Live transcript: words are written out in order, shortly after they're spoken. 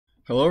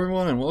Hello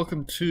everyone and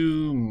welcome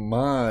to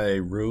my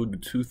Road to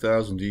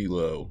 2000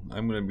 Elo.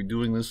 I'm going to be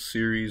doing this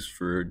series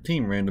for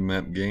team random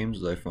map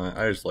games. I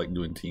just like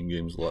doing team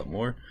games a lot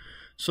more.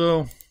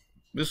 So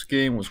this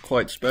game was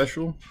quite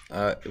special.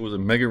 It was a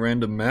mega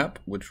random map,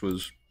 which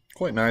was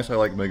quite nice. I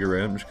like mega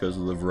random just because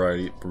of the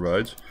variety it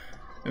provides.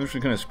 And which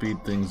can kind of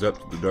speed things up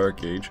to the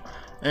Dark Age.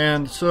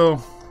 And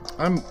so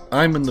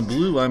I'm in the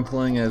blue. I'm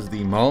playing as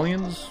the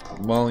Malians.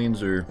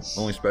 Malians are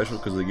only special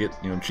because they get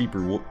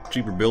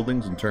cheaper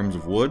buildings in terms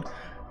of wood.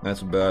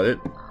 That's about it.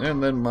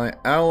 And then my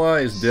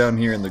ally is down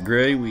here in the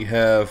gray. We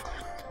have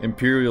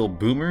Imperial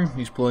Boomer.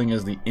 He's playing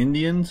as the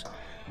Indians.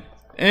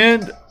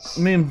 And I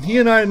mean, he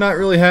and I did not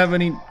really have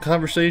any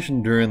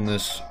conversation during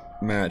this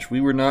match.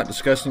 We were not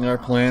discussing our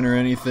plan or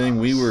anything.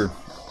 We were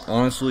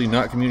honestly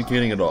not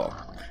communicating at all.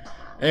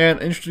 And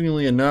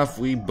interestingly enough,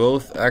 we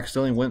both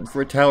accidentally went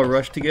for a tower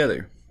rush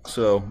together.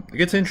 So it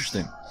gets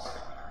interesting.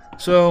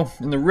 So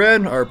in the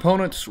red, our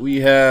opponents,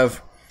 we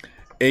have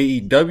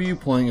AEW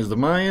playing as the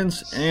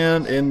Mayans,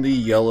 and in the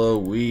yellow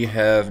we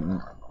have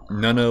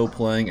Nuno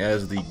playing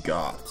as the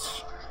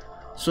Goths.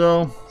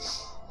 So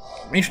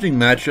interesting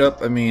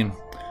matchup. I mean,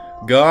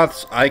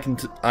 Goths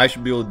I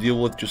should be able to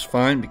deal with just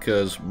fine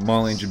because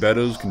Malian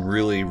Gebettos can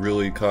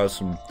really cause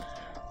some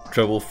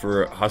trouble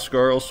for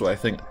Huskarls, so I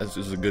think this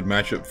is a good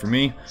matchup for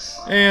me.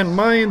 And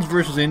Mayans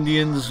versus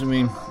Indians, I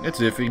mean, it's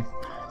iffy.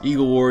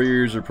 Eagle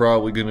Warriors are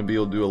probably going to be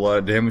able to do a lot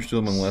of damage to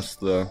them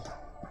unless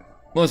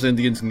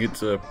Indians can get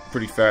to a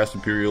pretty fast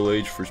Imperial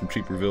Age for some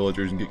cheaper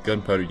villagers and get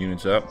gunpowder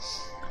units out.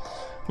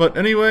 But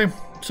anyway,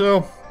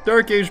 so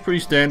Dark Age is pretty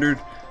standard.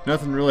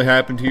 Nothing really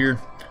happened here.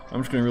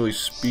 I'm just going to really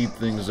speed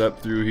things up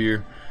through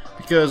here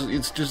because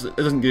it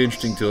doesn't get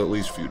interesting till at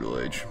least Feudal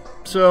Age.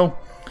 So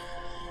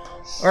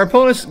our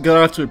opponents got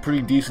off to a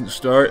pretty decent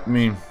start. I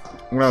mean,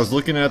 when I was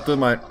looking at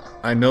them,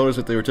 I noticed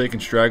that they were taking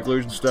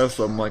stragglers and stuff,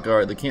 so I'm like,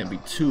 alright, they can't be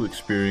too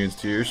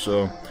experienced here,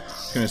 so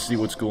just gonna see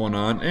what's going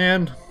on.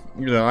 And,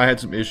 you know, I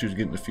had some issues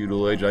getting to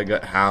Feudal Age. I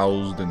got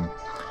housed and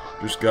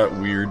just got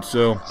weird.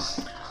 So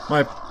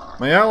my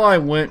ally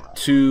went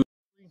to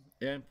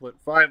and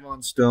put 5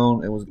 on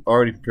stone and was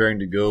already preparing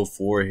to go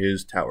for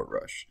his tower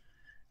rush.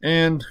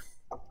 And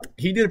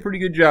he did a pretty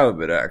good job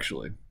of it,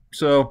 actually.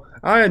 So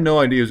I had no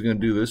idea he was going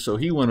to do this, so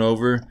he went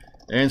over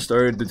and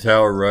started the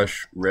tower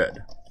rush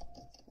red.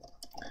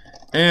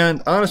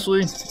 And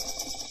honestly,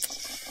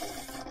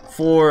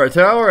 for a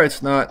tower,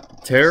 it's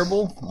not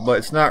terrible, but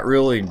it's not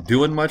really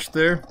doing much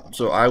there.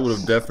 So I would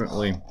have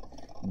definitely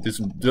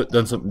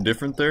done something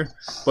different there.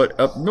 But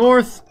up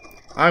north,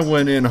 I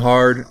went in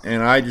hard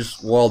and I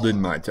just walled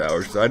in my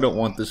towers because I don't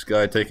want this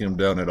guy taking him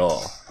down at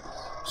all.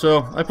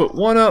 So I put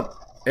 1 up.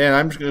 And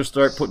I'm just going to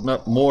start putting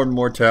up more and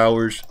more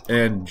towers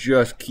and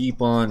just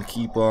keep on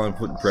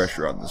putting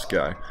pressure on this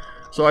guy.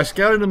 So I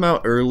scouted him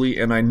out early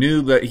and I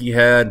knew that he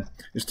had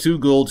his 2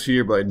 golds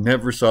here, but I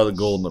never saw the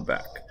gold in the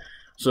back.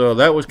 So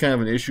that was kind of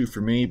an issue for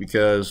me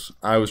because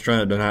I was trying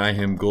to deny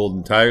him gold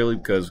entirely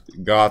because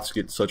Goths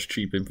get such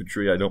cheap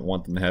infantry. I don't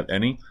want them to have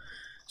any.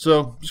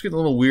 So just getting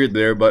a little weird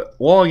there, but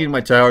walling in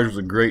my towers was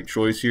a great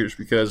choice here just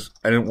because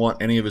I didn't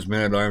want any of his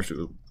man-at-arms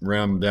to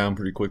ram him down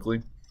pretty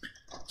quickly.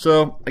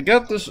 So I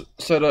got this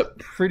set up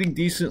pretty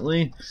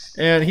decently,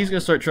 and he's going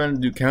to start trying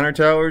to do counter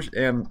towers,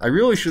 and I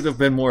really should have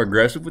been more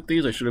aggressive with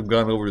these. I should have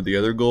gone over to the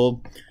other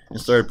gold and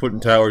started putting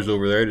towers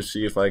over there to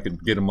see if I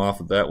could get him off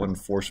of that one and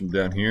force him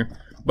down here.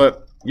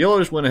 But yellow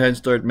just went ahead and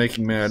started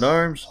making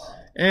man-at-arms,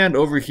 and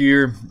over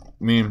here,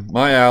 I mean,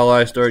 my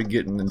ally started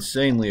getting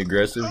insanely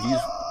aggressive.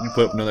 He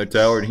put up another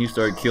tower, and he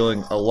started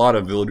killing a lot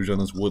of villagers on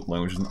this wood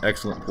line, which is an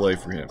excellent play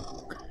for him.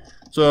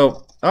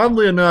 So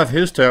oddly enough,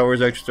 his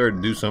towers actually started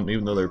to do something,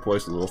 even though they were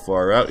placed a little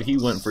far out. He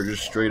went for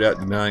just straight out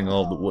denying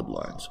all of the wood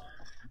lines.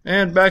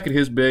 And back at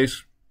his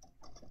base,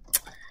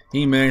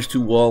 he managed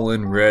to wall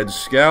in Red's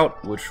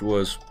scout, which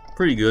was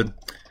pretty good.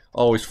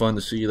 Always fun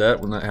to see that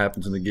when that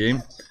happens in the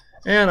game.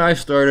 And I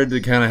started to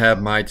kind of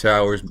have my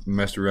towers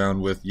messed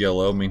around with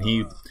yellow. I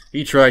mean,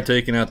 he tried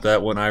taking out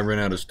that one. I ran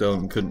out of stone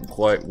and couldn't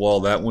quite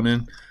wall that one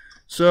in.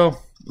 So,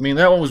 I mean,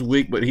 that one was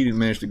weak, but he didn't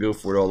manage to go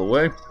for it all the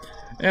way.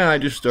 And I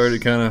just started to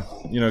kind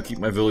of, you know, keep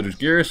my villagers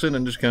garrisoned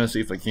and just kind of see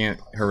if I can't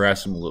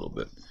harass him a little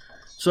bit.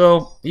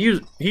 So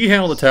he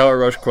handled the tower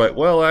rush quite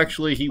well,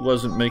 actually. He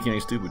wasn't making any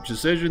stupid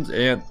decisions,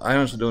 and I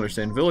honestly don't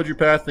understand villager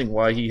pathing,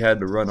 why he had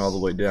to run all the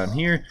way down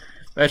here.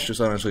 That's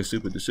just honestly a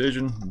stupid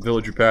decision.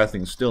 Villager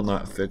pathing is still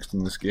not fixed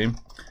in this game.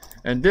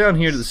 And down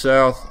here to the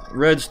south,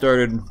 Red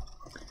started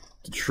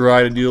to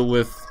try to deal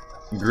with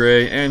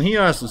Gray, and he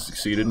honestly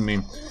succeeded. I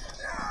mean,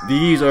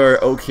 these are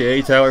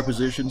okay tower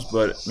positions,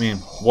 but I mean,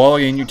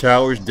 walling in your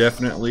towers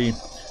definitely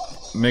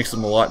makes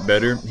them a lot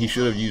better. He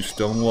should have used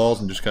stone walls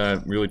and just kind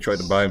of really tried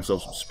to buy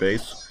himself some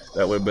space.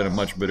 That would have been a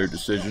much better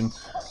decision.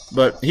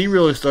 But he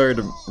really started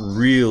to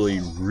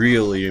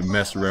really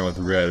mess around with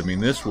Red. I mean,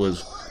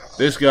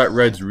 this got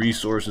Red's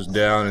resources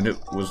down, and it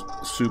was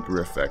super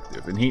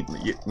effective. And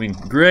I mean,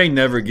 Gray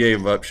never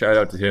gave up. Shout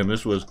out to him.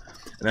 This was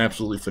an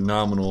absolutely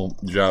phenomenal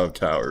job of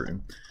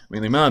towering. I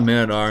mean, the amount of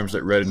man-at-arms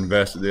that Red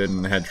invested in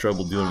and had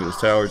trouble dealing with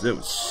his towers, it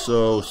was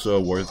so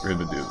worth it for him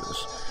to do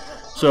this.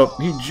 So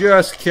he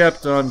just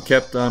kept on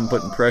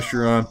putting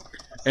pressure on.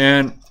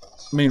 And,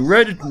 I mean,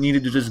 Red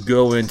needed to just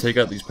go in, take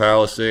out these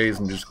palisades,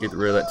 and just get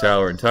rid of that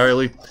tower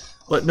entirely.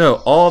 But no,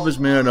 all of his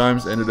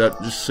man-at-arms ended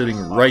up just sitting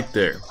right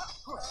there.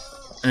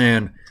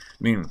 And,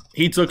 I mean,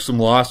 he took some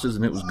losses,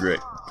 and it was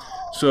great.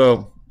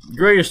 So,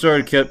 Gray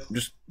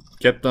just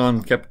kept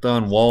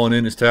on walling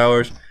in his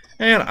towers.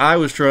 And I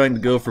was trying to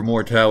go for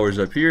more towers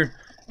up here.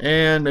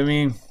 And, I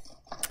mean,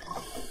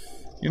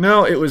 you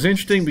know, it was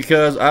interesting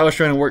because I was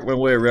trying to work my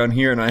way around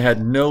here, and I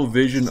had no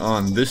vision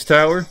on this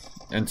tower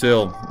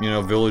until, you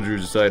know,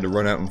 villagers decided to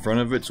run out in front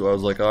of it. So I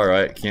was like,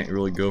 alright, can't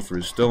really go for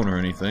his stone or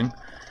anything.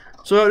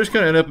 So I just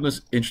kind of ended up in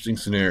this interesting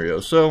scenario.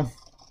 So,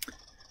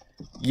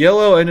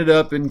 Yellow ended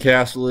up in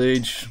Castle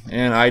Age,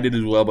 and I did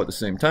as well, but at the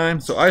same time.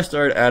 So I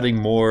started adding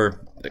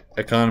more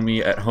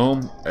economy at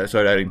home. I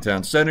started adding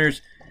town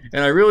centers.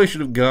 And I really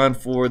should have gone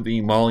for the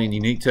Malian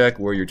unique tech,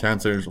 where your town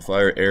centers will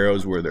fire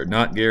arrows where they're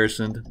not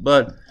garrisoned.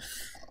 But,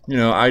 you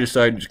know, I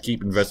decided to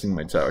keep investing in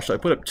my tower. So I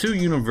put up 2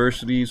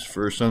 universities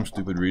for some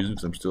stupid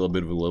reasons. I'm still a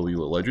bit of a low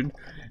elo legend.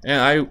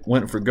 And I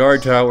went for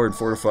guard tower and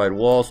fortified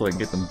wall so I can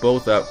get them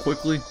both out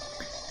quickly.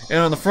 And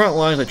on the front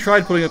lines, I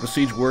tried putting up a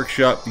siege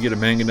workshop to get a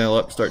mangonel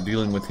up, start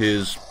dealing with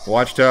his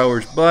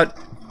watchtowers, but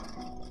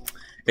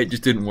it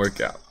just didn't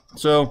work out.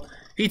 So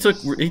he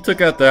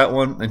took out that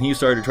one, and he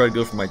started to try to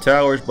go for my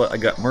towers, but I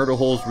got murder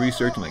holes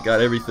researched, and I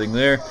got everything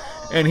there.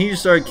 And he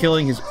just started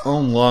killing his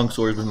own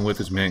longswordsman with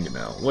his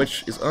mangonel,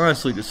 which is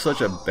honestly just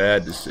such a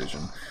bad decision.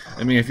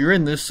 I mean, if you're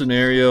in this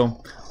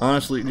scenario,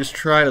 honestly, just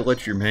try to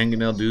let your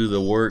mangonel do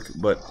the work,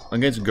 but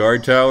against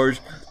guard towers,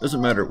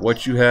 doesn't matter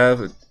what you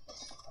have,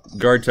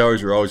 guard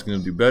towers are always going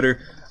to do better.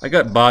 I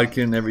got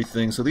bodkin and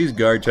everything, so these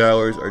guard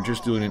towers are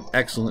just doing an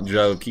excellent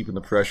job of keeping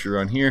the pressure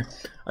on here.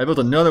 I built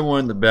another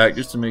one in the back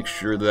just to make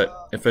sure that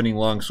if any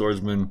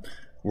longswordsmen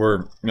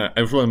were... I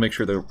just want to make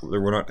sure that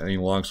there were not any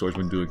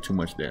longswordsmen doing too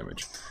much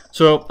damage.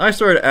 So I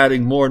started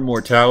adding more and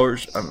more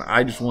towers.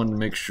 I just wanted to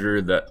make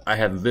sure that I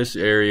had this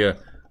area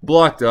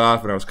blocked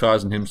off and I was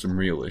causing him some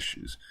real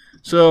issues.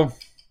 So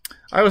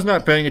I was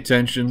not paying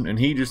attention, and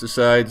he just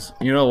decides,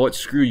 you know what,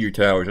 screw your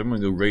towers, I'm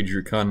going to go raid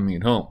your economy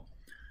at home.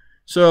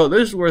 So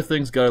this is where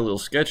things got a little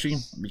sketchy,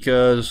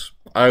 because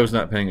I was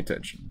not paying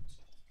attention.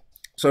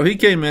 So he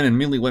came in and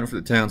immediately went for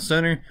the town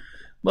center,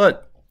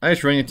 but I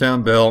just rang a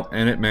town bell,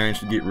 and it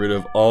managed to get rid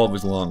of all of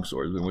his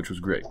longswordsmen, which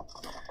was great.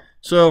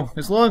 So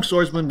his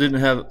longswordsmen didn't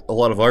have a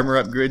lot of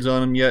armor upgrades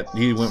on him yet.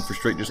 He went for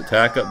straight just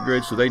attack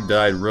upgrades, so they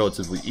died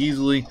relatively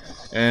easily.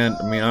 And,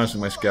 I mean, honestly,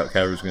 my scout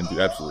cavalry was going to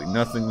do absolutely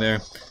nothing there.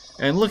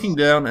 And looking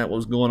down at what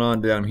was going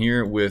on down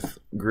here with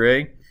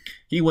Gray,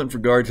 he went for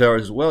guard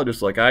towers as well,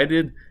 just like I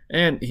did.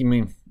 And, I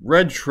mean,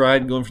 Red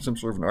tried going for some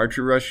sort of an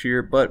archer rush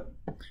here, but,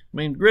 I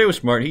mean, Gray was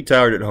smart. He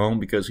towered at home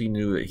because he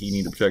knew that he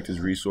needed to protect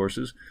his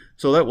resources.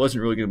 So that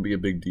wasn't really going to be a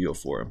big deal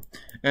for him.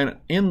 And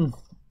in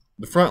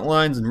the front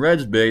lines in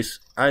Red's base,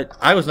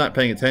 I was not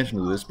paying attention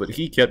to this, but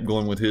he kept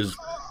going with his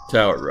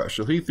tower rush.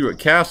 So he threw a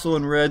castle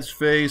in Red's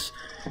face,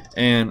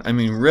 and, I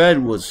mean,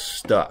 Red was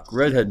stuck.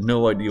 Red had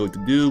no idea what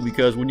to do,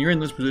 because when you're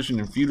in this position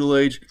in Feudal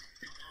Age,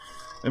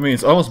 I mean,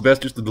 it's almost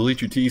best just to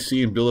delete your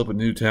TC and build up a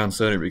new town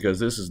center, because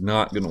this is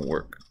not going to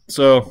work.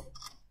 So,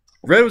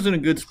 Red was in a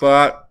good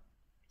spot.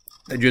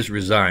 They just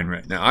resigned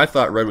right now. I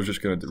thought Red was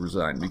just going to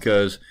resign,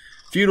 because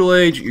Feudal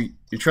Age,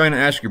 you're trying to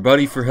ask your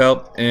buddy for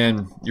help,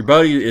 and your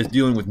buddy is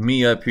dealing with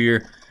me up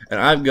here, and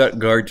I've got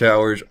guard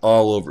towers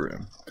all over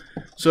him.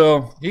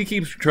 So, he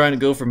keeps trying to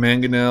go for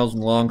mangonels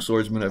and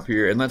longswordsmen up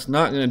here, and that's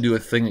not going to do a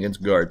thing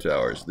against guard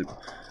towers.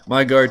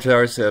 My guard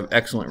towers have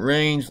excellent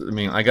range. I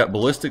mean, I got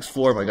ballistics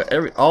for them. I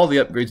got all the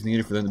upgrades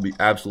needed for them to be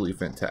absolutely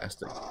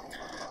fantastic.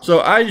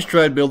 So I just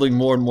tried building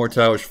more and more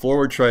towers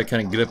forward, try to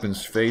kind of get up in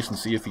his face and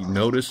see if he'd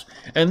notice.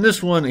 And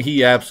this one,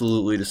 he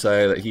absolutely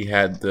decided that he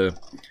had to,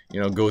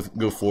 you know,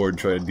 go forward and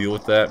try to deal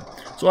with that.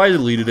 So I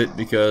deleted it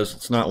because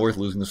it's not worth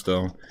losing the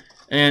stone.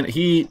 And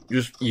he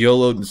just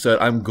YOLO'd and said,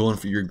 I'm going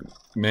for your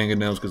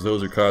mangonels because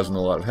those are causing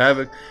a lot of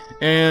havoc.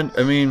 And,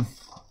 I mean,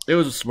 it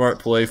was a smart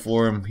play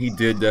for him. He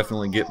did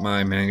definitely get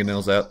my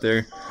mangonels out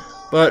there.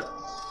 But,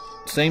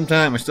 at the same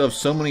time, I still have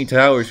so many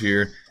towers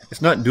here,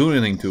 it's not doing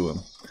anything to him.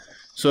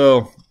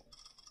 So,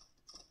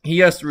 he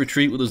has to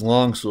retreat with his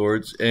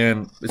longswords,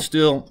 and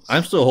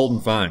I'm still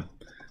holding fine.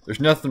 There's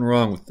nothing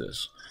wrong with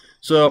this.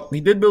 So,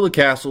 he did build a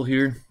castle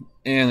here,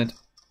 and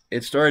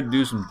it started to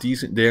do some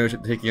decent damage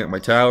at taking out my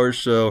towers.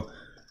 So,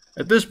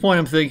 at this point,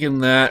 I'm thinking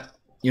that,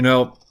 you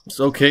know, it's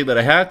okay that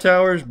I have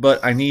towers,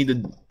 but I need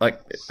to,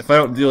 like, if I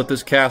don't deal with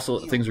this castle,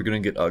 things are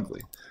going to get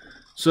ugly.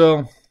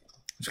 So,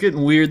 it's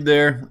getting weird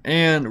there,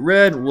 and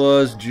Red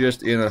was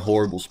just in a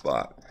horrible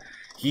spot.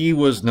 He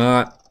was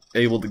not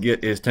able to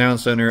get his town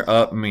center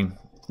up. I mean,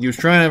 he was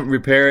trying to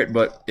repair it,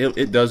 but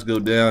it does go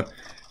down.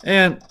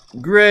 And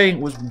Gray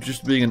was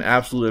just being an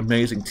absolute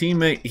amazing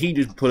teammate. He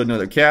just put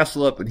another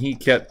castle up, and he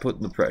kept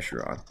putting the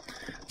pressure on.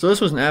 So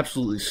this was an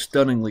absolutely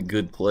stunningly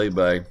good play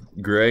by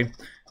Gray.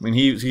 I mean,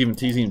 he's even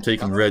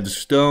taking Red's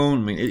stone.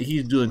 I mean,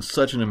 he's doing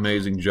such an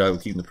amazing job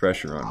of keeping the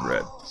pressure on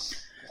Red.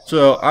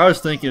 So I was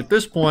thinking, at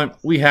this point,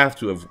 we have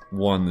to have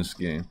won this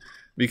game.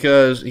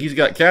 because he's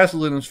got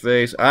castles in his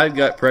face. I've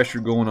got pressure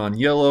going on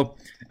yellow,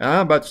 and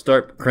I'm about to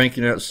start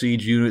cranking out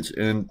siege units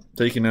and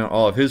taking out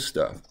all of his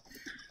stuff.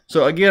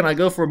 So again, I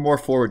go for a more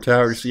forward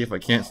tower to see if I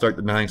can't start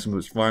denying some of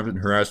his farms and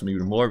harass him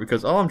even more,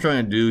 because all I'm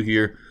trying to do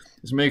here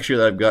is make sure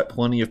that I've got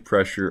plenty of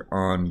pressure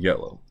on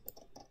yellow.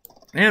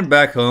 And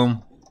back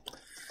home,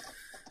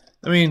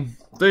 I mean,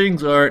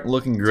 things aren't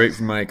looking great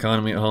for my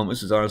economy at home.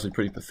 This is honestly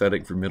pretty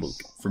pathetic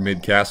for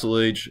mid-castle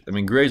age. I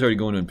mean, gray's already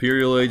going to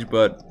imperial age,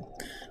 but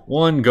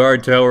one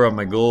guard tower on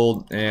my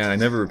gold, and I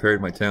never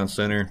repaired my town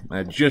center.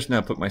 I just now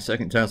put my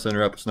second town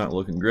center up. It's not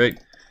looking great.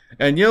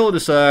 And yellow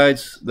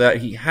decides that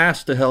he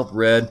has to help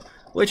red,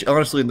 which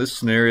honestly in this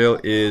scenario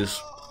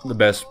is the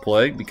best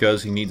play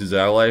because he needs his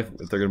ally if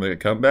they're going to make a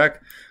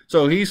comeback.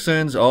 So he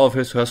sends all of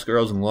his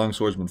Huskarls and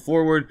Longswordsmen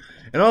forward,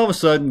 and all of a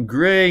sudden,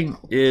 Gray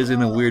is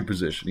in a weird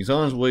position. He's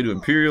on his way to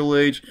Imperial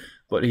Age,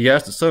 but he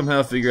has to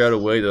somehow figure out a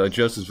way to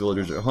adjust his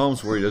villagers at home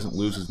so where he doesn't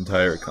lose his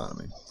entire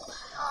economy.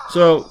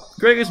 So,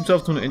 Gray gets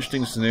himself to an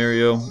interesting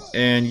scenario,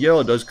 and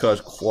Yellow does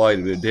cause quite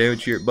a bit of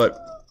damage here, but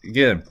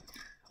again,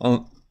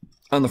 on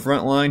the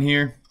front line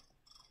here,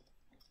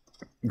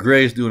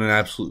 Gray is doing an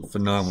absolute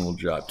phenomenal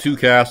job. 2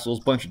 castles,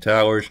 bunch of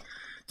towers,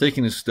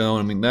 taking his stone.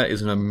 I mean, that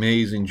is an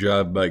amazing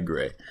job by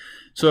Gray.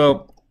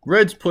 So,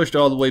 Red's pushed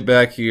all the way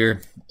back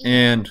here,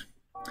 and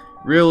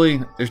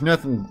really, there's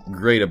nothing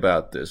great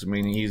about this. I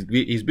mean,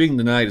 he's being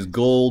denied his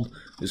gold,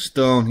 his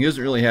stone. He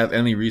doesn't really have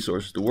any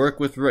resources to work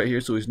with right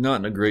here, so he's not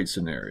in a great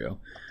scenario.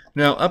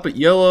 Now, up at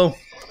yellow,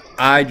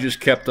 I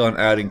just kept on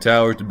adding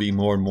towers to be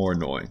more and more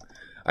annoying.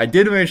 I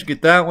did manage to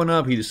get that one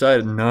up. He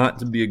decided not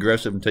to be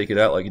aggressive and take it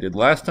out like he did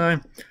last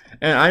time.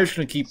 And I'm just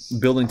going to keep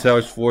building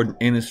towers forward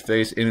in his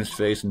face,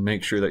 and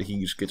make sure that he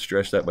just gets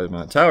stressed out by the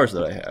amount of towers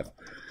that I have.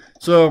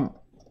 So,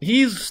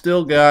 he's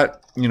still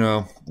got, you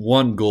know,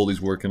 1 gold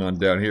he's working on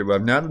down here, but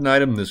I've now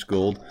denied him this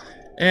gold.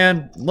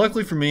 And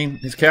luckily for me,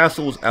 his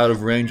castle was out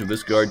of range of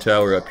this guard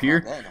tower up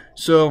here.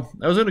 So,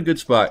 I was in a good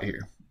spot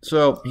here.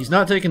 So, he's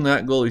not taking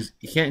that gold,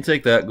 he can't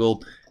take that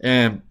gold,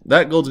 and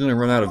that gold's going to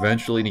run out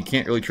eventually, and he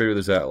can't really trade with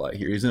his ally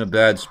here. He's in a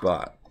bad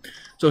spot.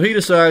 So he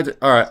decides,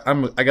 alright,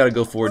 I got to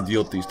go forward and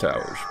deal with these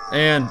towers.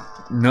 And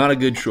not a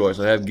good choice.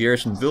 I have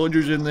garrison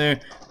villagers in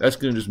there. That's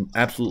going to just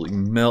absolutely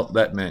melt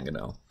that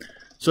mangonel.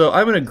 So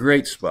I'm in a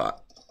great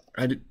spot.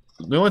 The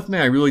only thing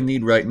I really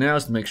need right now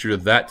is to make sure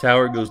that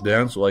tower goes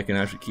down so I can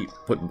actually keep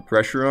putting the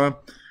pressure on.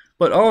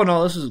 But all in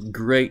all, this is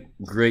great,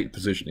 great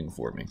positioning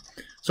for me.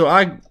 So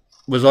I'm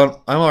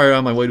already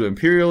on my way to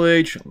Imperial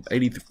Age,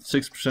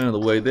 86% of the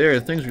way there,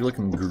 and things are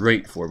looking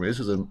great for me. This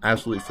is an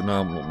absolutely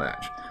phenomenal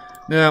match.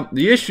 Now,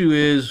 the issue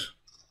is,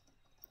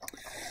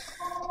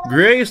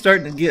 Gray is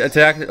starting to get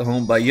attacked at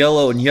home by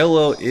Yellow, and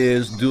Yellow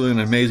is doing an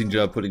amazing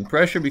job putting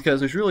pressure because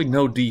there's really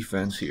no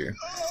defense here.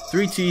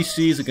 3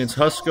 TCs against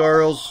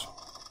Huskarls.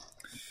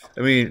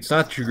 I mean, it's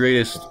not your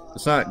greatest,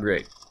 it's not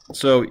great.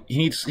 So, he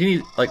needs,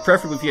 like,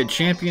 preferably if he had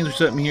champions or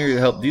something here to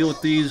help deal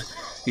with these,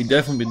 he'd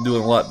definitely been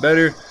doing a lot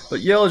better.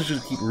 But Yellow's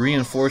just keep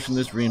reinforcing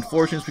this,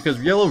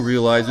 because Yellow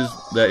realizes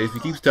that if he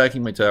keeps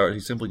attacking my towers,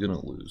 he's simply going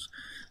to lose.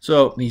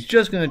 So he's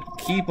just going to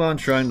keep on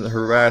trying to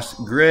harass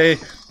Gray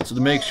so to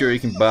make sure he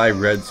can buy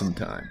Red some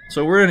time.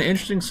 So we're in an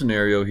interesting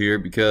scenario here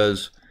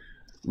because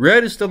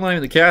Red is still not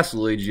in the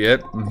castle age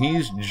yet, and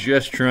he's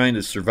just trying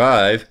to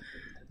survive.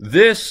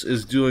 This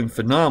is doing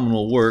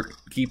phenomenal work,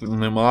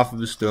 keeping him off of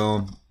his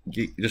stone,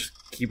 just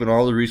keeping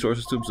all the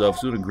resources to himself.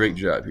 He's doing a great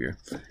job here.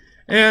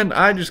 And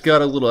I just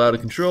got a little out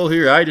of control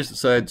here. I just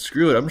decided,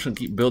 screw it, I'm just going to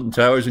keep building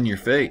towers in your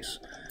face.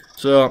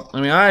 So, I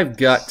mean, I've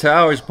got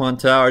towers upon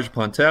towers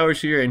upon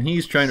towers here, and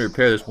he's trying to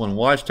repair this one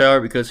watchtower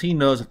because he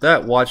knows if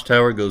that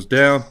watchtower goes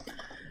down,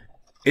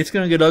 it's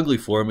going to get ugly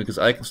for him because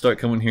I can start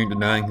coming here and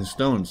denying his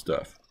stone and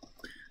stuff.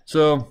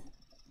 So,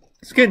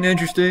 it's getting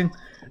interesting,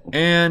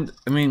 and,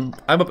 I mean,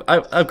 I've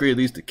upgraded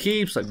these to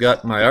keeps, I've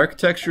got my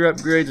architecture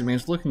upgrades, I mean,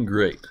 it's looking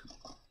great.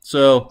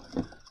 So,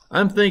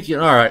 I'm thinking,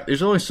 alright,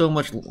 there's only so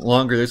much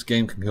longer this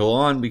game can go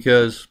on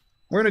because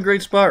we're in a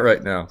great spot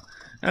right now.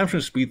 I'm just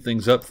going to speed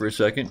things up for a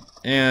second,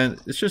 and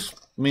it's just,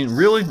 I mean,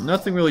 really,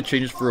 nothing really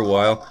changes for a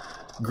while.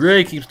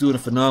 Gray keeps doing a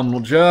phenomenal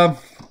job,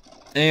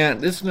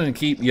 and this is going to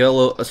keep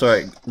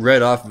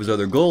Red off of his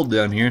other gold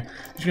down here.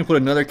 He's going to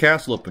put another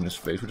castle up in his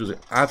face, which is an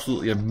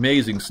absolutely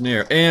amazing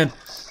snare. And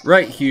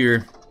right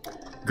here,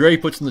 Gray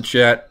puts in the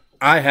chat,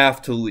 I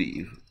have to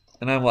leave.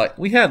 And I'm like,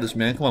 we have this,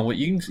 man, come on,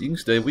 you can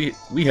stay,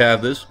 we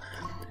have this.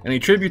 And he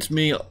tributes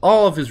me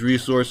all of his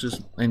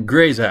resources, and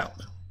Gray's out.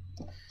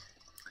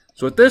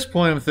 So at this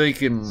point, I'm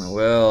thinking,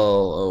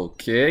 well,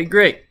 okay,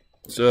 great.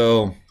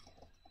 So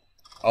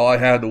all I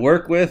have to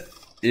work with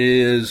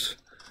is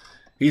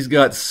he's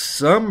got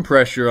some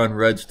pressure on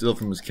Red still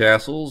from his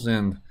castles,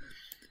 and,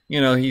 you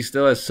know, he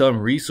still has some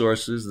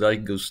resources that I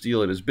can go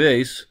steal at his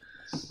base.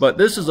 But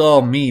this is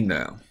all me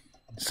now.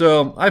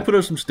 So I put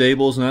up some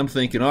stables, and I'm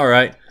thinking, all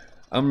right,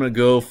 I'm gonna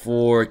go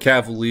for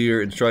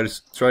Cavalier and try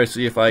to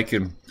see if I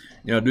can,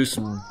 you know, do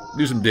some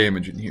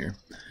damage in here.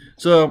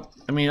 So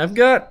I mean, I've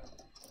got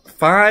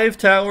 5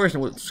 towers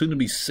and what's soon to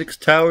be 6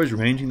 towers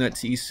ranging that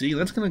TC.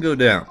 That's going to go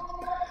down.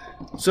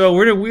 So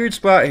we're in a weird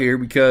spot here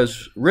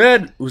because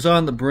Red was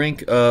on the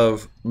brink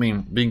of,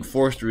 being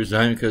forced to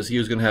resign because he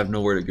was going to have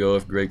nowhere to go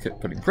if Gray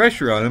kept putting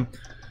pressure on him.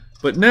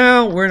 But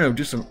now we're in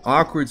just an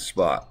awkward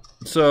spot.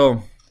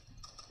 So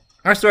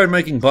I started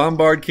making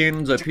bombard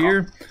cannons up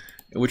here,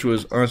 which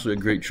was honestly a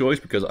great choice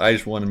because I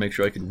just wanted to make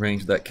sure I could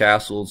range that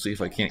castle and see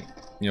if I can't,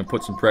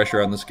 put some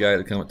pressure on this guy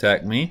to come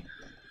attack me.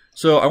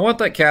 So I want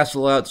that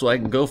castle out so I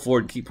can go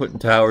forward and keep putting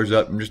towers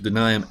up and just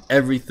deny him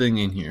everything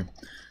in here.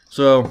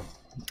 So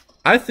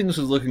I think this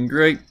is looking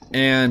great,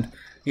 and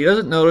he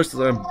doesn't notice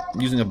that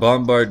I'm using a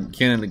bombard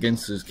cannon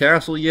against his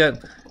castle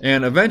yet,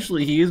 and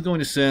eventually he is going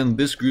to send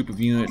this group of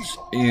units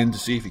in to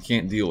see if he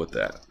can't deal with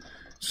that.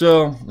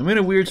 So I'm in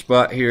a weird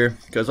spot here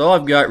because all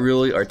I've got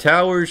really are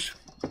towers,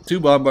 2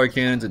 bombard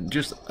cannons, and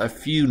just a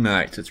few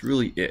knights. That's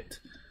really it.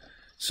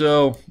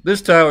 So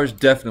this tower is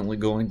definitely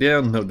going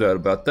down, no doubt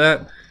about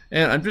that.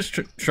 And I'm just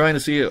trying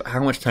to see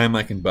how much time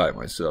I can buy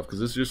myself, because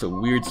this is just a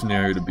weird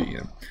scenario to be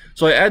in.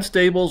 So I add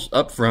stables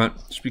up front,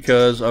 just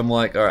because I'm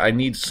like, all right, I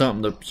need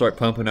something to start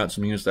pumping out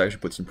some units to actually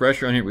put some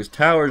pressure on here, because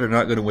towers are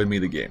not going to win me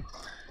the game.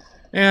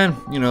 And,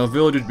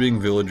 villagers being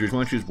villagers, why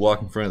don't you just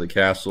walk in front of the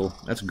castle?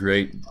 That's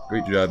great.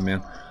 Great job,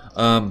 man.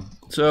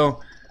 So,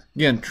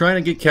 again, trying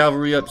to get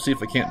cavalry up, see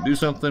if I can't do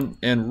something.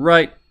 And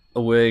right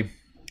away,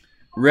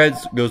 Red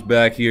goes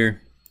back here,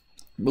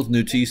 builds a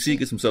new TC,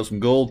 gets himself some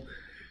gold.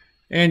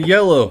 And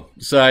Yellow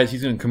decides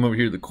he's going to come over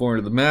here to the corner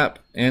of the map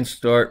and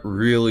start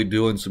really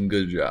doing some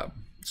good job.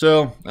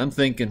 So I'm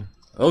thinking,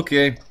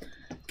 okay,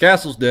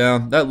 castle's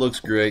down, that looks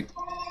great.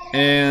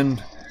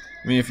 And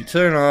if you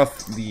turn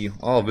off the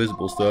all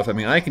visible stuff,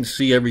 I can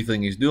see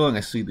everything he's doing.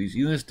 I see these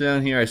units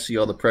down here. I see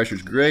all the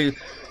pressures Gray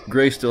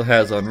still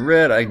has on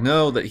Red. I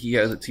know that he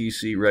has a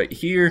TC right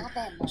here.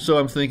 So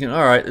I'm thinking,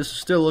 alright, this is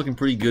still looking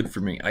pretty good for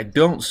me. I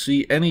don't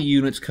see any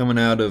units coming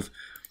out of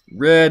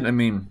Red.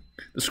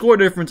 The score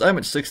difference, I'm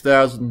at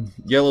 6,000,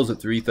 Yellow's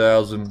at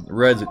 3,000,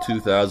 Red's at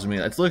 2,000.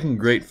 It's looking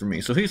great for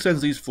me. So he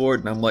sends these forward,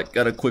 and I'm like,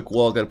 got a quick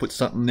wall, got to put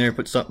something there,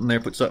 put something there,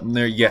 put something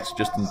there. Yes,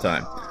 just in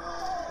time.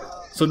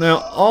 So now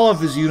all of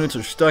his units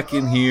are stuck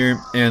in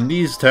here, and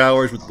these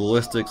towers with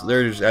ballistics,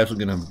 they're just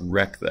absolutely going to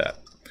wreck that.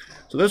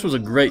 So this was a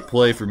great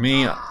play for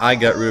me. I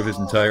got rid of his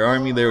entire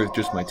army there with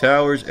just my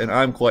towers, and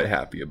I'm quite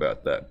happy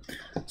about that.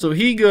 So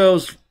he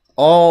goes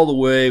all the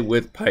way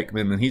with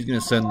pikemen, and he's going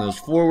to send those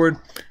forward.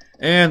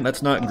 And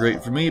that's not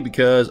great for me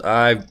because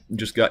I've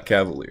just got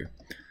Cavalier.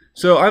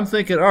 So I'm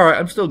thinking, alright,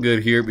 I'm still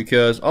good here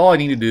because all I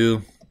need to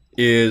do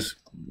is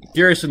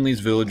garrison these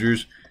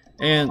villagers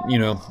and,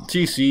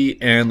 TC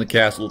and the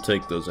castle will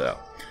take those out.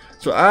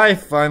 So I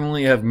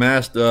finally have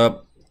massed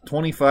up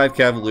 25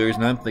 Cavaliers,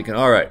 and I'm thinking,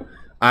 alright,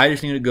 I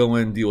just need to go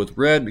in and deal with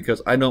Red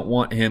because I don't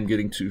want him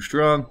getting too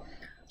strong.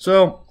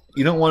 So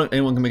you don't want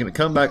anyone making a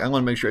comeback. I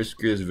want to make sure I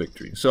secure this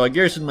victory. So I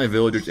garrison my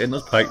villagers, and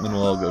those pikemen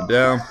will all go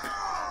down.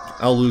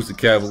 I'll lose the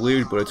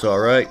Cavaliers, but it's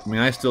alright.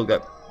 I still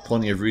got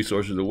plenty of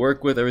resources to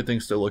work with.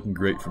 Everything's still looking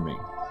great for me.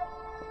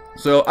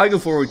 So I go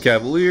forward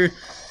Cavalier,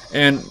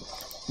 and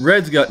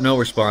Red's got no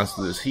response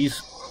to this. He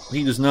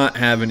does not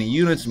have any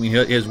units. He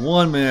has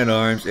 1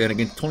 man-at-arms, and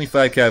against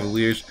 25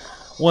 Cavaliers,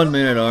 1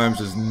 man-at-arms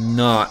is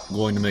not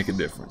going to make a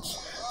difference.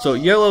 So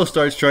Yellow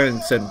starts trying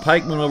to send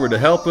pikemen over to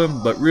help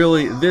him, but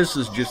really, this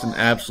is just an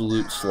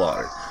absolute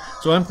slaughter.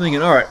 So I'm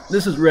thinking, alright,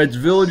 this is Red's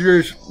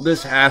villagers.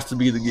 This has to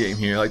be the game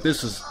here.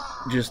 This is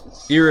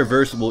just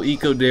irreversible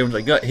eco damage.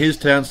 I got his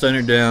town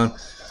center down.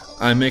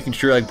 I'm making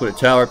sure I can put a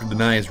tower up to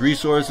deny his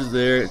resources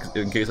there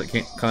in case I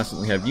can't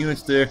constantly have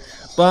units there.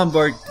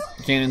 Bombard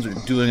cannons are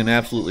doing an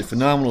absolutely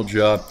phenomenal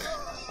job.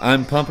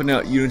 I'm pumping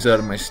out units out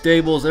of my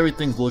stables.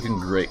 Everything's looking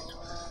great.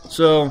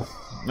 So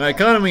my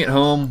economy at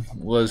home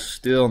was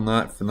still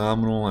not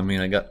phenomenal.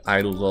 I got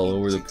idols all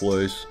over the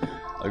place.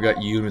 I've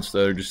got units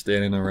that are just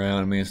standing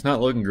around. it's not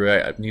looking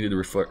great. I needed to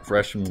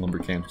refresh some lumber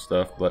camp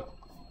stuff, but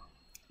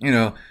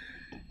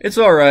it's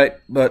alright,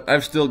 but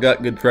I've still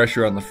got good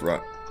pressure on the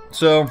front.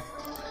 So,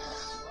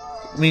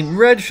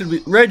 Red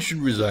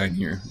should resign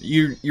here.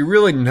 You're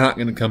really not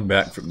going to come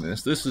back from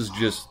this. This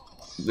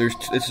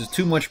is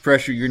too much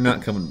pressure. You're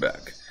not coming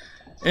back.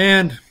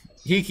 And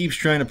he keeps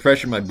trying to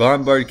pressure my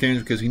bombard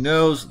cannons because he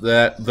knows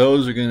that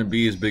those are going to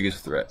be his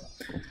biggest threat.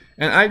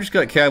 And I've just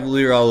got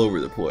Cavalier all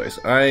over the place.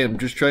 I am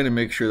just trying to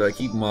make sure that I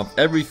keep him off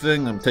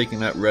everything. I'm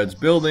taking out Red's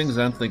buildings,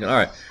 and I'm thinking,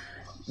 alright,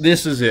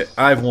 this is it.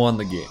 I've won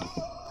the game.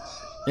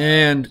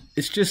 And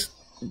it's just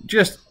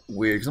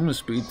weird because I'm going to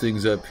speed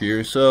things up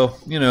here. So,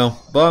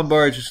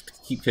 bombards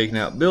just keep taking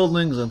out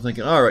buildings. I'm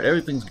thinking, alright,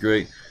 everything's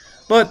great.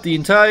 But the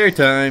entire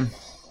time,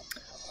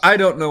 I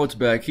don't know what's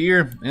back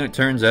here. And it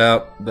turns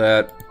out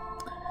that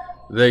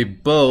they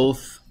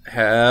both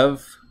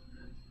have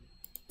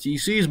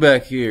TCs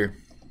back here.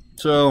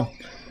 So,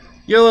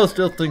 Yellow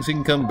still thinks he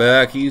can come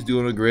back. He's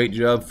doing a great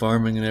job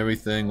farming and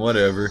everything,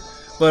 whatever.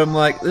 But I'm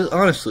like,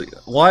 honestly,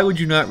 why would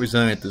you not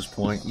resign at this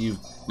point?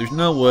 There's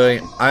no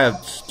way. I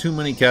have too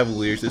many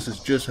Cavaliers. This is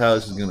just how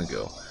this is going to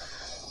go.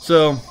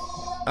 So,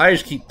 I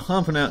just keep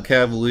pumping out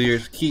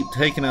Cavaliers, keep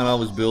taking out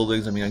all his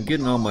buildings. I'm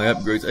getting all my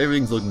upgrades.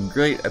 Everything's looking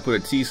great. I put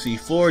a TC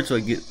forward so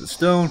I get the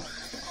stone.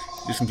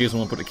 just in case I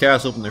want to put a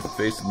castle up in their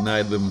face to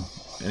deny them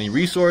any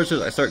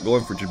resources. I start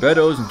going for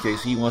Gebettos in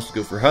case he wants to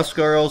go for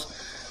Huskarls.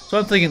 So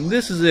I'm thinking,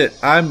 this is it.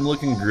 I'm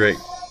looking great.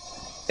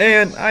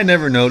 And I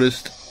never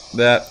noticed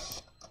that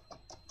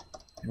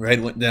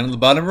Red went down to the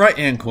bottom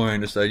right-hand corner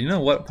and decided, you know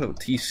what, put up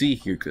TC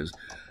here because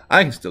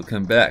I can still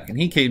come back. And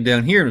he came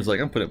down here and was like,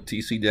 I'm putting up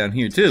TC down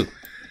here too.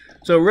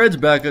 So Red's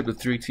back up to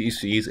 3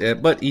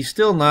 TCs, but he's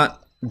still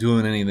not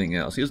doing anything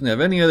else. He doesn't have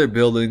any other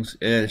buildings,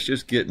 and it's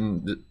just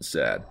getting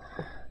sad.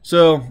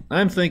 So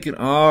I'm thinking,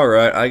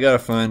 alright, I gotta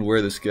find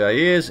where this guy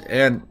is.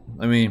 And,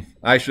 I mean,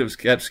 I should have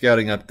kept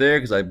scouting up there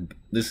because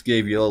this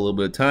gave Yellow a little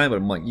bit of time, but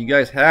I'm like, you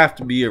guys have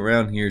to be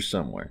around here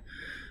somewhere.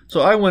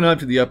 So I went up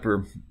to the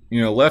upper,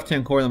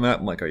 left-hand corner of the map.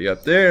 I'm like, are you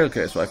up there?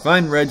 Okay, so I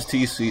find Red's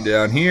TC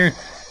down here,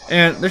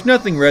 and there's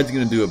nothing Red's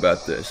gonna do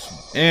about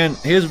this. And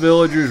his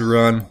villagers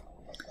run,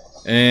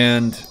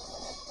 and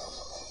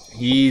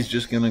he's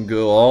just gonna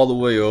go all the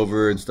way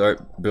over and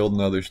start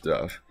building other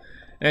stuff.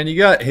 And you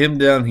got him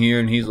down here,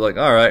 and he's like,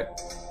 alright,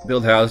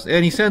 build houses.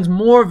 And he sends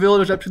more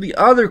villagers up to the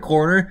other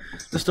corner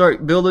to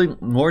start building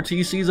more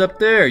TCs up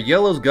there.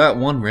 Yellow's got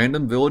one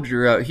random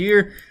villager out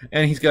here,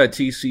 and he's got a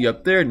TC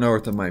up there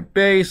north of my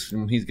base,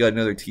 and he's got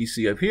another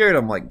TC up here. And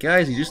I'm like,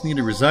 guys, you just need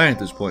to resign at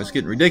this point. It's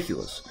getting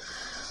ridiculous.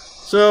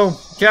 So,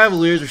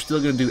 Cavaliers are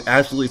still going to do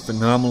absolutely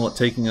phenomenal at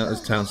taking out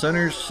his town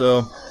centers.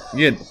 So,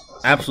 again,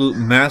 absolute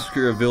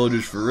massacre of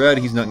villagers for Red.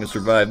 He's not going to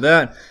survive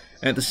that.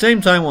 And at the same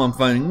time, while I'm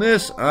finding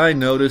this, I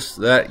notice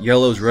that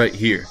Yellow's right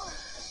here.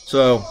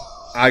 So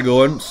I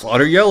go and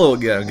slaughter Yellow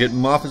again, get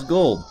him off his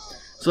gold.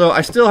 So I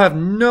still have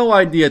no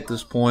idea at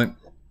this point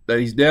that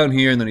he's down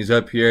here and then he's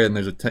up here and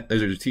there's a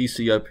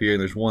TC up here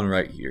and there's one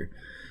right here.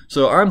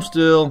 So I'm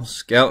still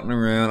scouting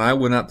around. I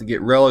went out to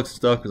get relics and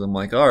stuff because I'm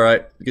like,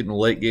 alright, getting a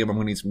late game, I'm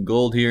going to need some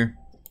gold here.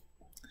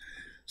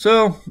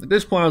 So, at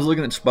this point I was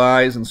looking at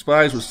Spies, and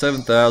Spies was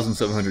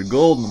 7,700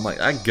 gold, and I'm like,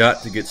 I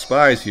got to get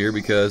Spies here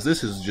because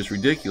this is just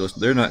ridiculous.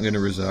 They're not going to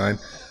resign.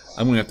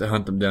 I'm going to have to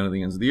hunt them down to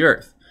the ends of the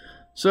earth.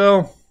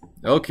 So,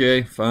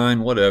 okay,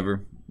 fine,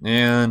 whatever.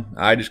 And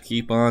I just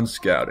keep on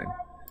scouting.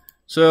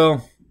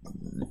 So,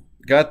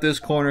 got this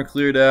corner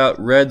cleared out.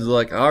 Red's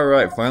like,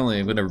 alright, finally,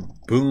 I'm going to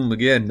boom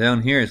again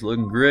down here. It's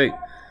looking great.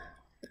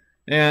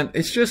 And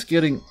it's just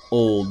getting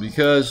old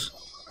because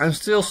I'm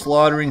still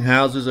slaughtering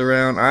houses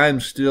around. I'm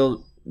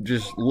still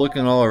just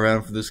looking all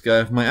around for this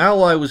guy. If my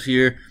ally was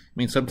here, I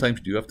mean, sometimes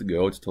you do have to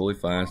go. It's totally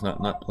fine. It's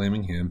not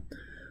blaming him.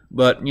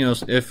 But,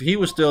 if he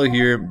was still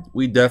here,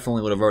 we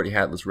definitely would have already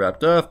had this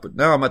wrapped up. But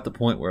now I'm at the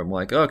point where I'm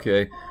like,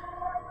 okay,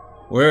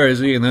 where is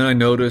he? And then I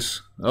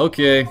notice,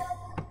 okay,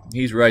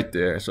 he's right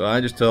there. So I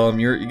just tell him,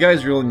 you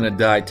guys are only going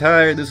to die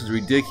tired. This is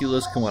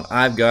ridiculous. Come on,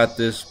 I've got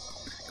this.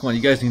 Come on,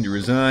 you guys need to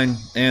resign.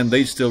 And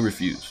they still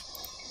refuse.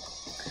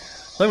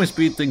 Let me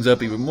speed things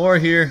up even more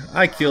here.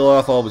 I kill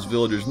off all of his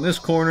villagers in this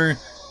corner,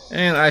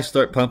 and I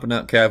start pumping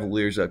out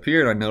Cavaliers up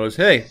here, and I notice,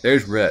 hey,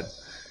 there's Red.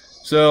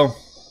 So,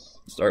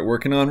 start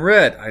working on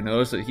Red. I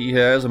notice that he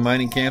has a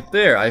mining camp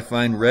there. I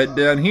find Red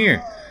down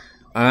here.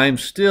 I'm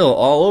still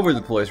all over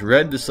the place.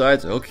 Red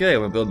decides, okay, I'm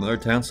going to build another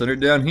town center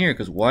down here,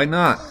 because why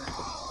not?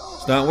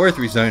 It's not worth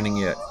resigning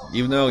yet.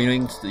 Even though,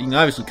 you can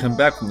obviously come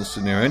back from this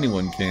scenario.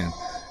 Anyone can.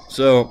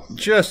 So,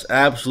 just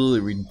absolutely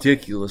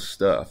ridiculous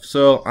stuff.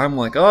 So, I'm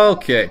like,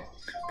 okay.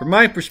 From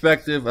my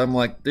perspective, I'm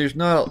like, there's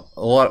not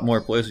a lot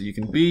more places you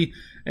can be,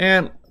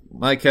 and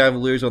my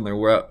Cavaliers on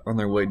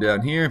their way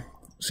down here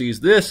sees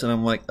this, and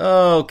I'm like,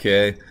 oh,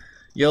 okay,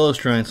 Yellow's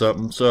trying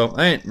something. So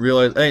I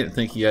didn't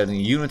think he had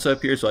any units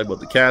up here, so I built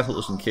the castle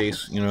just in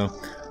case,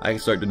 I can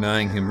start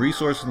denying him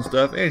resources and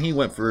stuff. And he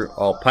went for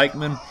all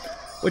pikemen,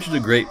 which is a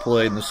great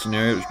play in this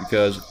scenario, just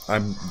because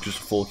I'm just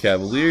full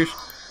Cavaliers.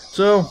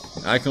 So,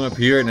 I come up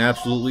here and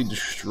absolutely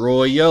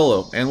destroy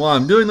Yellow. And while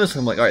I'm doing this,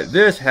 I'm like, alright,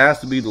 this has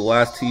to be the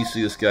last TC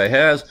this guy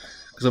has,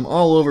 because I'm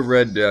all over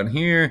Red down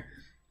here.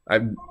 I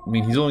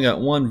mean, he's only got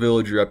one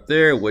villager up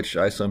there, which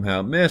I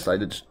somehow missed.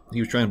 He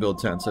was trying to build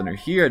a town center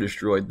here. I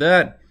destroyed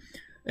that.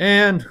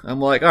 And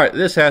I'm like, alright,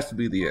 this has to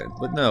be the end.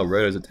 But no,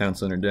 Red has a town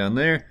center down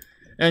there.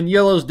 And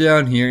Yellow's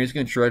down here. He's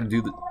going to try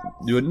to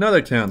do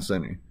another town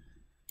center.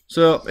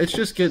 So, it's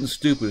just getting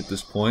stupid at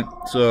this point.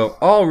 So,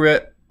 all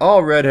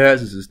Red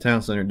has is his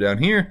town center down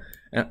here,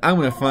 and I'm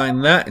going to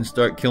find that and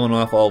start killing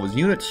off all of his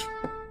units.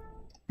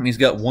 And he's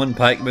got one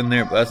pikeman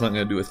there, but that's not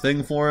going to do a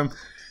thing for him.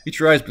 He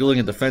tries building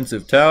a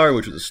defensive tower,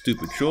 which is a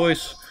stupid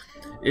choice.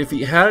 If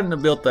he hadn't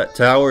have built that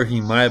tower,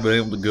 he might have been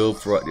able to go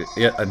for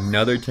yet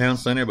another town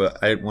center, but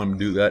I didn't want him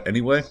to do that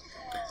anyway.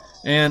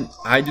 And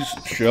I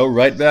just show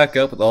right back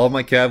up with all of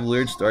my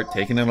Cavaliers and start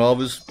taking out all of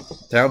his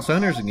town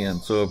centers again.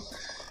 So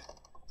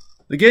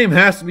the game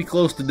has to be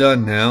close to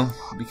done now,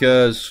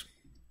 because,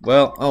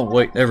 well, oh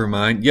wait, never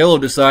mind. Yellow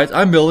decides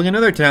I'm building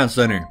another town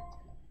center.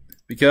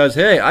 Because,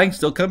 hey, I can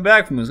still come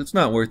back from this. It's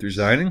not worth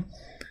resigning.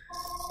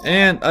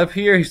 And up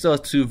here, he still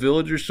has 2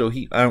 villagers, so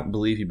I don't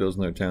believe he builds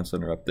another town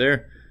center up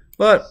there.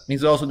 But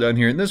he's also down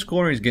here in this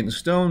corner. He's getting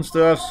stone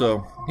stuff,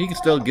 so he can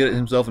still get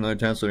himself another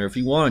town center if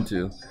he wanted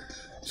to.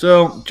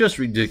 So, just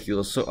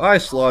ridiculous. So I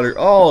slaughtered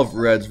all of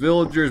Red's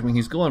villagers when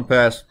he's going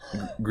past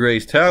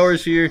Gray's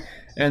towers here,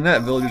 and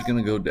that villager's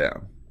going to go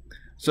down.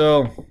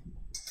 So,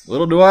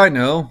 little do I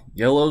know,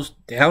 Yellow's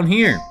down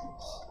here.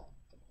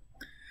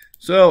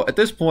 So, at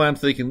this point, I'm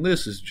thinking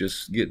this is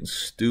just getting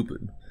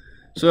stupid.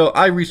 So,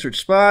 I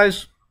researched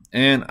Spies,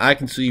 and I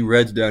can see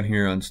Red's down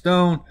here on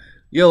stone,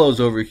 Yellow's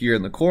over here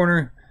in the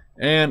corner,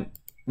 and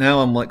now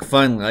I'm like,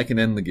 finally, I can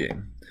end the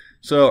game.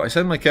 So, I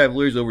send my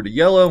Cavaliers over to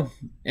Yellow,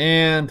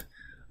 and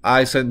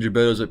I sent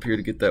Gebettos up here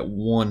to get that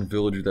one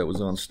villager that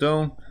was on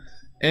stone.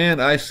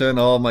 And I send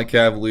all my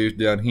Cavaliers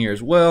down here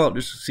as well,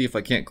 just to see if I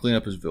can't clean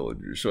up his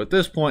villagers. So at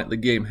this point, the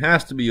game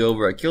has to be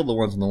over. I killed the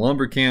ones in the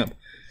lumber camp,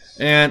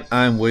 and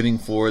I'm waiting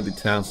for the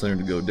town center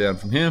to go down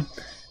from him.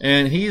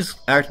 And he's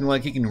acting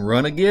like he can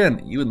run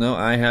again, even though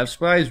I have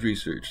Spies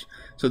researched.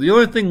 So the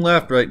only thing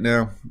left right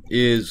now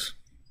is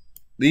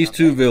these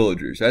two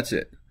villagers. That's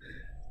it.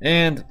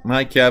 And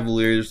my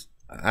Cavaliers,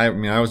 I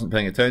wasn't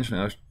paying attention.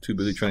 I was too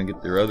busy trying to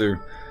get their other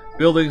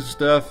buildings and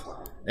stuff.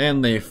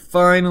 And they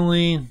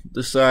finally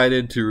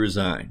decided to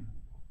resign.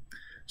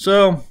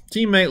 So,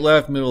 teammate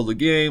left middle of the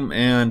game,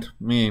 and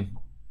me,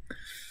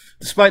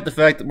 despite the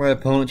fact that my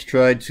opponents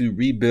tried to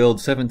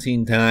rebuild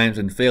 17 times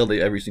and failed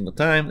it every single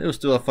time, it was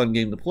still a fun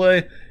game to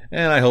play,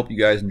 and I hope you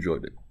guys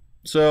enjoyed it.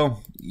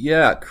 So,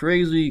 yeah,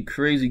 crazy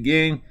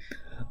game.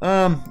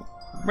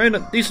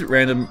 Decent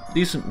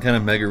kind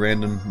of mega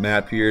random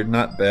map here,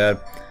 not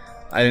bad.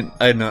 I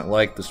did not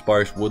like the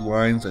sparse wood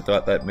lines. I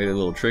thought that made it a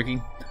little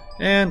tricky.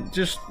 And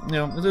just, you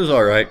know, it was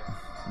alright.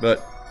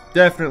 But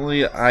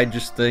definitely, I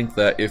just think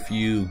that if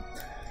you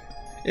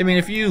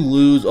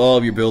lose all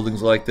of your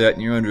buildings like that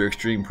and you're under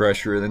extreme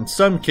pressure, then in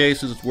some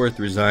cases it's worth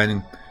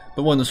resigning.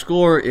 But when the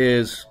score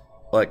is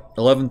like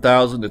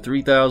 11,000 to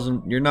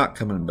 3,000, you're not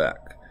coming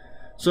back.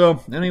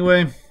 So,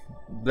 anyway,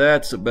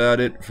 that's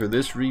about it for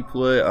this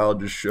replay. I'll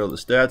just show the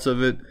stats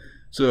of it.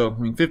 So,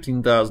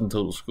 15,000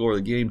 total score.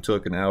 The game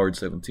took an hour and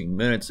 17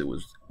 minutes. It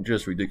was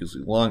just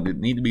ridiculously long.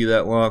 Didn't need to be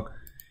that long.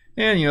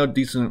 And, you know,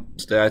 decent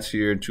stats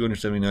here.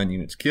 279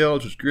 units killed,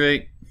 which was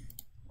great.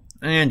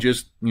 And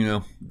just, you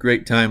know,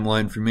 great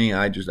timeline for me.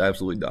 I just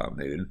absolutely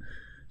dominated.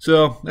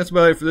 So, that's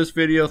about it for this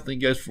video.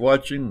 Thank you guys for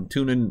watching.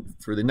 Tune in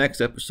for the next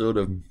episode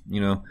of,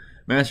 you know,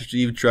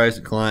 Mastersteve tries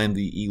to climb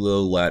the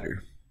ELO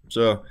ladder.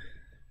 So,